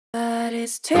But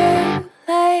it's too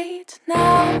late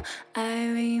now. I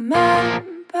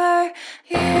remember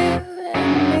you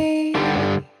and me,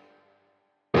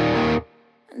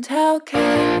 and how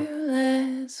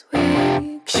careless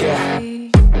we could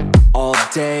be. All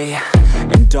day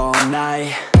and all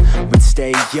night, we'd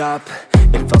stay up,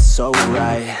 it felt so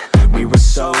right. We were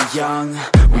so young,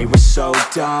 we were so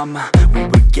dumb. We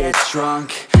would get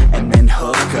drunk and then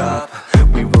hook up.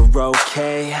 We were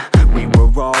okay, we were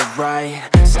alright,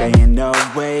 staying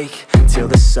awake till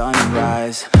the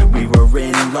sunrise. We were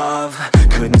in love,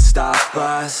 couldn't stop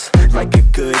us, like a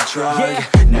good drug,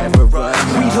 never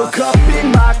enough. We'd hook up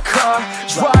in my car,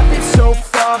 driving so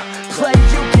far, play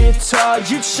your guitar,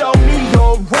 you'd show me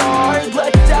your art.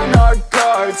 Let down our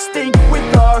guards, think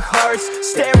with our hearts,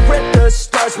 stare at the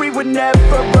stars. We were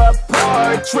never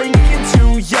apart, drinking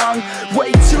too young,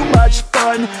 way too much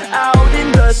fun, out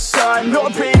in the sun,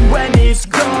 hoping when it's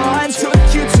gone. Took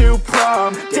you to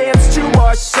prom, dance to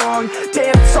our song,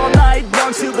 dance all night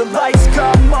long till the lights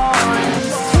come on.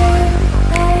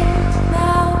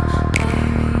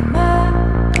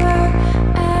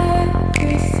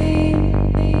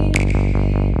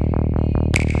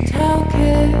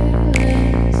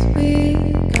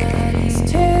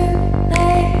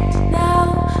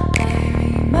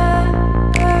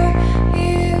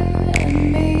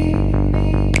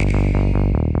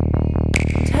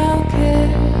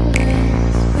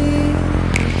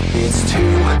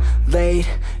 Late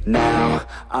now,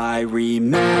 I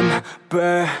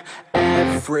remember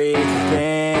everything,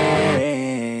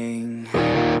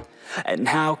 and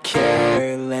how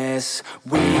careless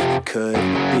we could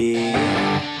be,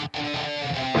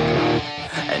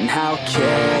 and how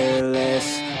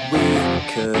careless we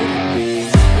could be,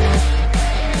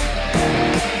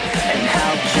 and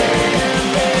how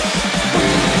careless we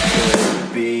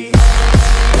could be.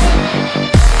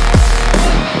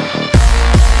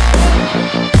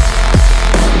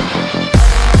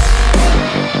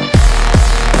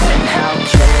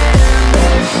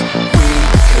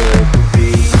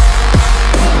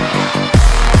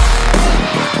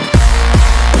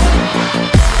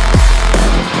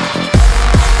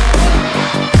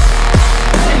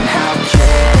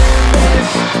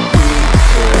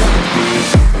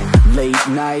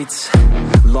 Nights,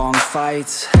 long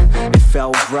fights, it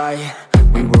felt right,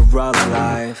 we were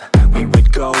alive. We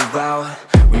would go out,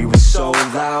 we were so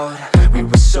loud, we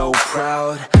were so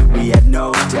proud, we had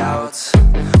no doubts.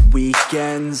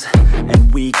 Weekends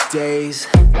and weekdays,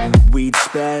 we'd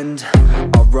spend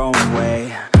our own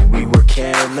way. We were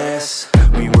careless,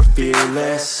 we were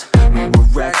fearless, we were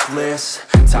reckless,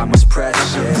 time was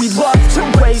precious. We loved to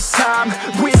waste time,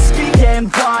 whiskey and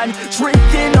wine,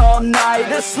 drinking all night,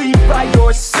 asleep by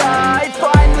your side.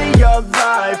 Finally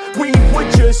alive, we would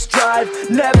just drive,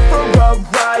 never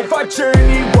arrive. Our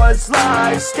journey was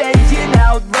live, staying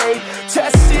out late,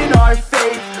 testing our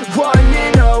fate,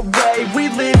 running away. We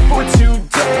live for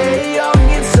today, young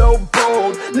and so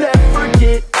bold, never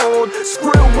get old.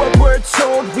 Screw what we're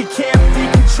told, we can't be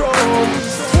controlled.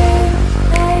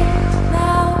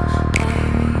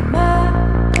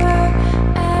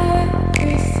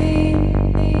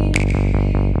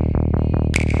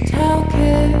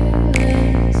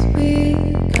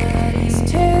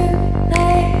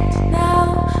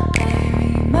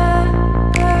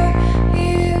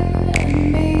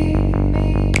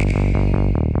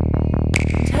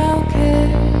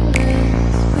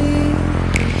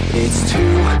 It's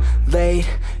too late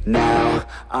now,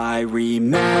 I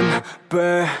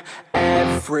remember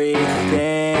everything,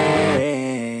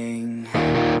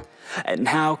 and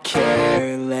how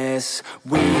careless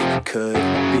we could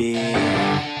be,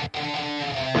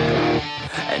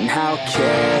 and how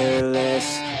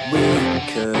careless we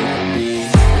could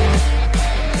be.